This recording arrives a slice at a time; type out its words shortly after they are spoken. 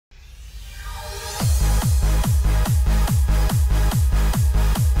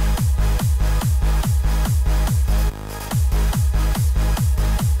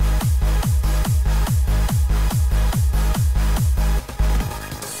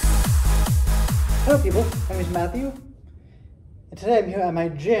Hello people, my name is Matthew, and today I'm here at my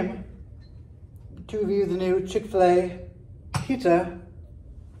gym to review the new Fil A pizza.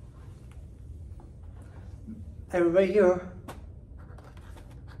 I have it right here.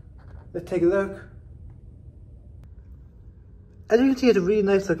 Let's take a look. As you can see, it's a really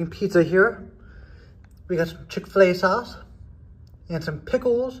nice looking pizza here. We got some Fil A sauce and some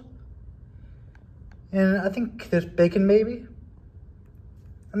pickles, and I think there's bacon maybe.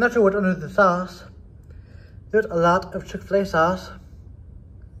 I'm not sure what's under the sauce. There's a lot of Fil A sauce.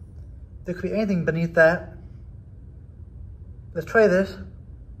 There could be anything beneath that. Let's try this.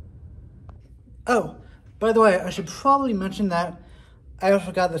 Oh, by the way, I should probably mention that I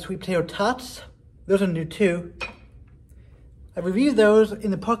also got the sweet potato tots. Those are new too. I reviewed those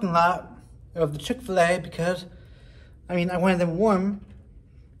in the parking lot of the Fil A because, I wanted them warm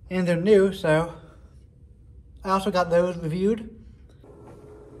and they're new, so I also got those reviewed.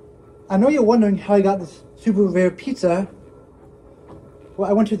 I know you're wondering how I got this super rare pizza. Well,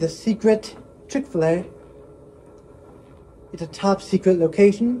 I went to the secret Fil A. It's a top secret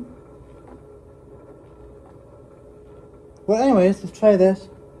location. Well, anyways, let's try this.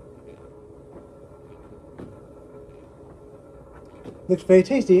 Looks very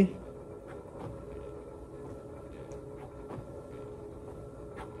tasty.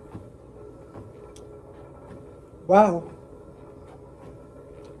 Wow.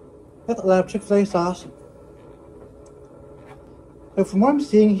 That's a lot of Fil A sauce. So from what I'm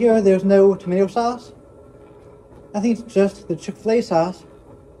seeing here, there's no tomato sauce. I think it's just the Fil A sauce.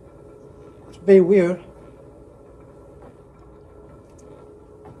 It's very weird.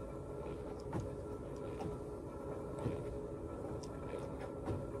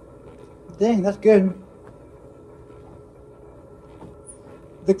 Dang, that's good.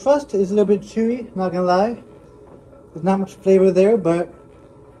 The crust is a little bit chewy, not gonna lie. There's not much flavor there, but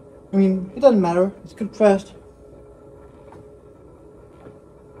it doesn't matter. It's good crust.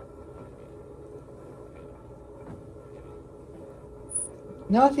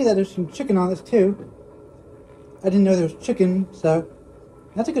 Now I see that there's some chicken on this too. I didn't know there was chicken, so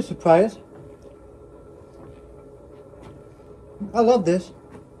that's a good surprise. I love this.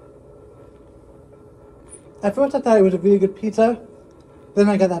 At first I thought it was a really good pizza, then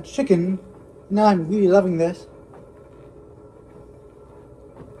I got that chicken. Now I'm really loving this.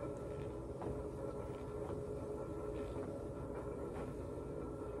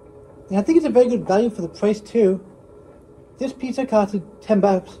 And I think it's a very good value for the price too. This pizza costed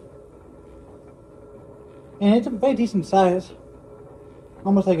 $10. And it's a very decent size.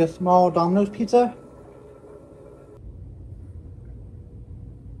 Almost like a small Domino's pizza.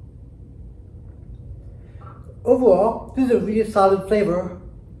 Overall, this is a really solid flavor.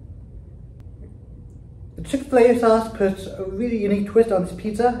 The Fil A sauce puts a really unique twist on this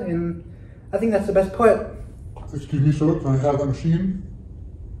pizza, and I think that's the best part. Excuse me, sir, can I have that machine?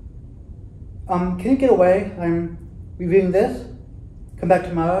 Can you get away? I'm reviewing this. Come back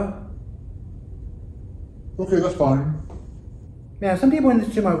tomorrow. Okay, that's fine. Yeah, some people in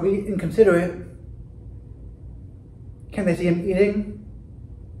this gym are really inconsiderate. Can't they see him eating?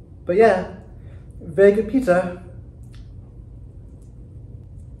 But yeah, very good pizza.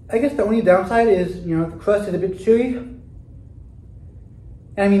 I guess the only downside is, the crust is a bit chewy.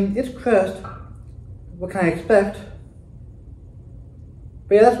 It's crust. What can I expect?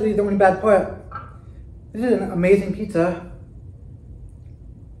 But yeah, that's really the only bad part. This is an amazing pizza.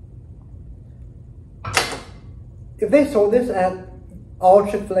 If they sold this at all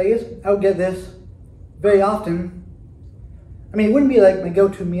Fil A's, I would get this very often. It wouldn't be like my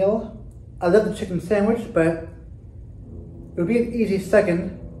go-to meal. I love the chicken sandwich, but it would be an easy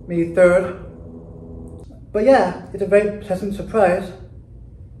second, maybe third. But yeah, it's a very pleasant surprise.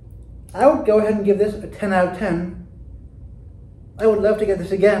 I would go ahead and give this a 10 out of 10. I would love to get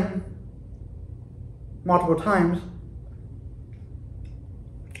this again, multiple times.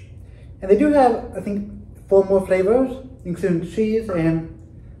 And they do have, I think, 4 more flavors, including cheese and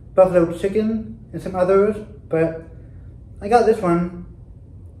buffalo chicken and some others, but I got this one,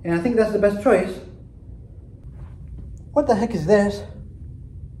 and I think that's the best choice. What the heck is this?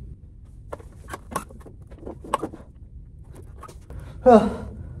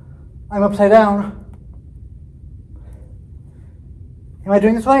 I'm upside down. Am I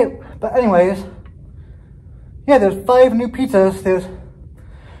doing this right? But anyways, yeah, there's 5 new pizzas. There's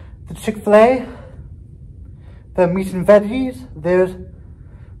the Fil A, the meat and veggies, there's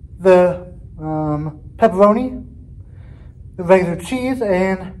the pepperoni, the regular cheese,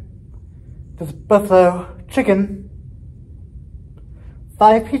 and there's buffalo chicken.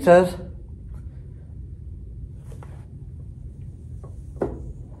 5 pizzas.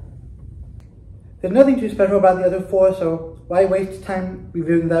 There's nothing too special about the other 4, so why waste time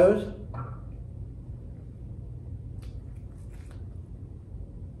reviewing those?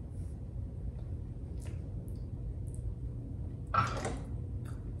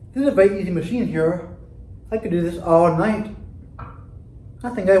 This is a very easy machine here. I could do this all night. I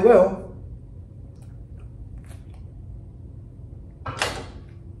think I will.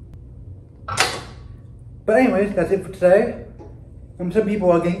 But anyways, that's it for today. Some people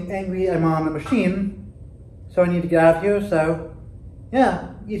are getting angry I'm on the machine, so I need to get out of here, so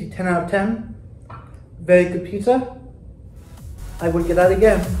yeah, easy 10 out of 10. Very good pizza. I would get out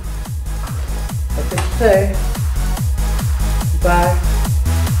again. That's it to say. Bye.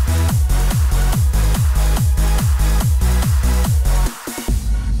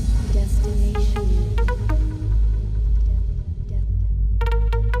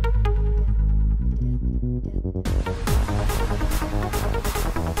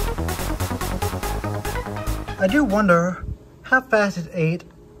 I do wonder, how fast is 8?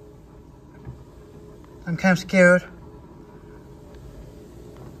 I'm kind of scared.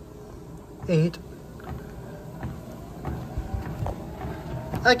 8.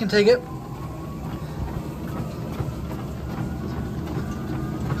 I can take it.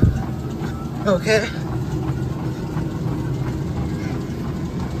 Okay.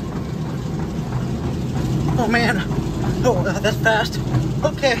 Oh man. Oh, that's fast.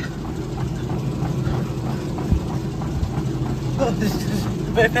 Okay. Oh, this is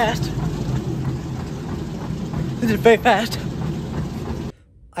very fast. This is very fast.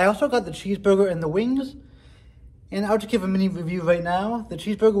 I also got the cheeseburger and the wings, and I'll just give a mini review right now. The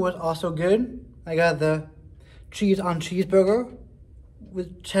cheeseburger was also good. I got the cheese on cheeseburger,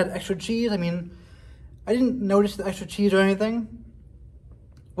 which had extra cheese. I mean, I didn't notice the extra cheese or anything.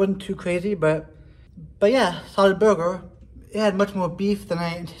 Wasn't too crazy, but yeah, solid burger. It had much more beef than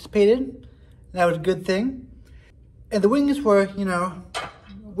I anticipated. That was a good thing. And the wings were, you know,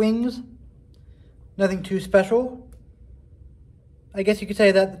 wings. Nothing too special. I guess you could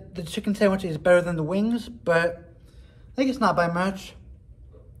say that the chicken sandwich is better than the wings, but I think it's not by much.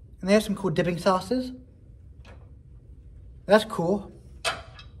 And they have some cool dipping sauces. That's cool.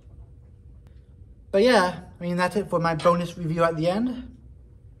 But yeah, I mean, that's it for my bonus review at the end.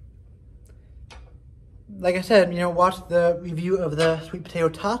 Like I said, you know, watch the review of the sweet potato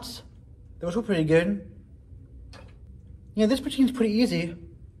tots. Those were pretty good. You know, this machine's pretty easy.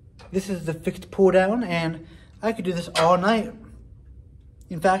 This is the fixed pull down, and I could do this all night.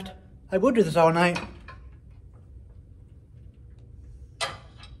 In fact, I would do this all night.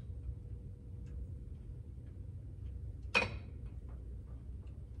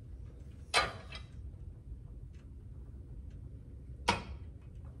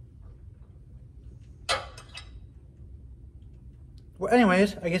 Well,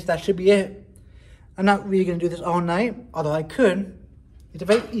 anyways, I guess that should be it. I'm not really going to do this all night, although I could. It's a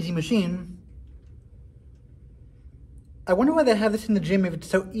very easy machine. I wonder why they have this in the gym if it's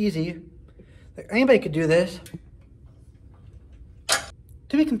so easy. Like, anybody could do this.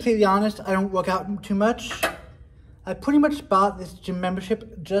 To be completely honest, I don't work out too much. I pretty much bought this gym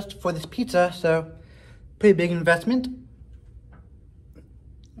membership just for this pizza, so pretty big investment.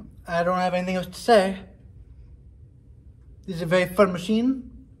 I don't have anything else to say. This is a very fun machine.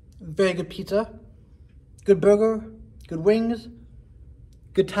 Very good pizza. Good burger, good wings,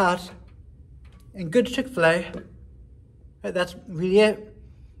 good tots, and good Chick-fil-A. Right, that's really it.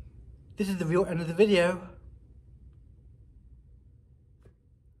 This is the real end of the video.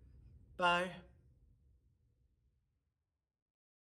 Bye.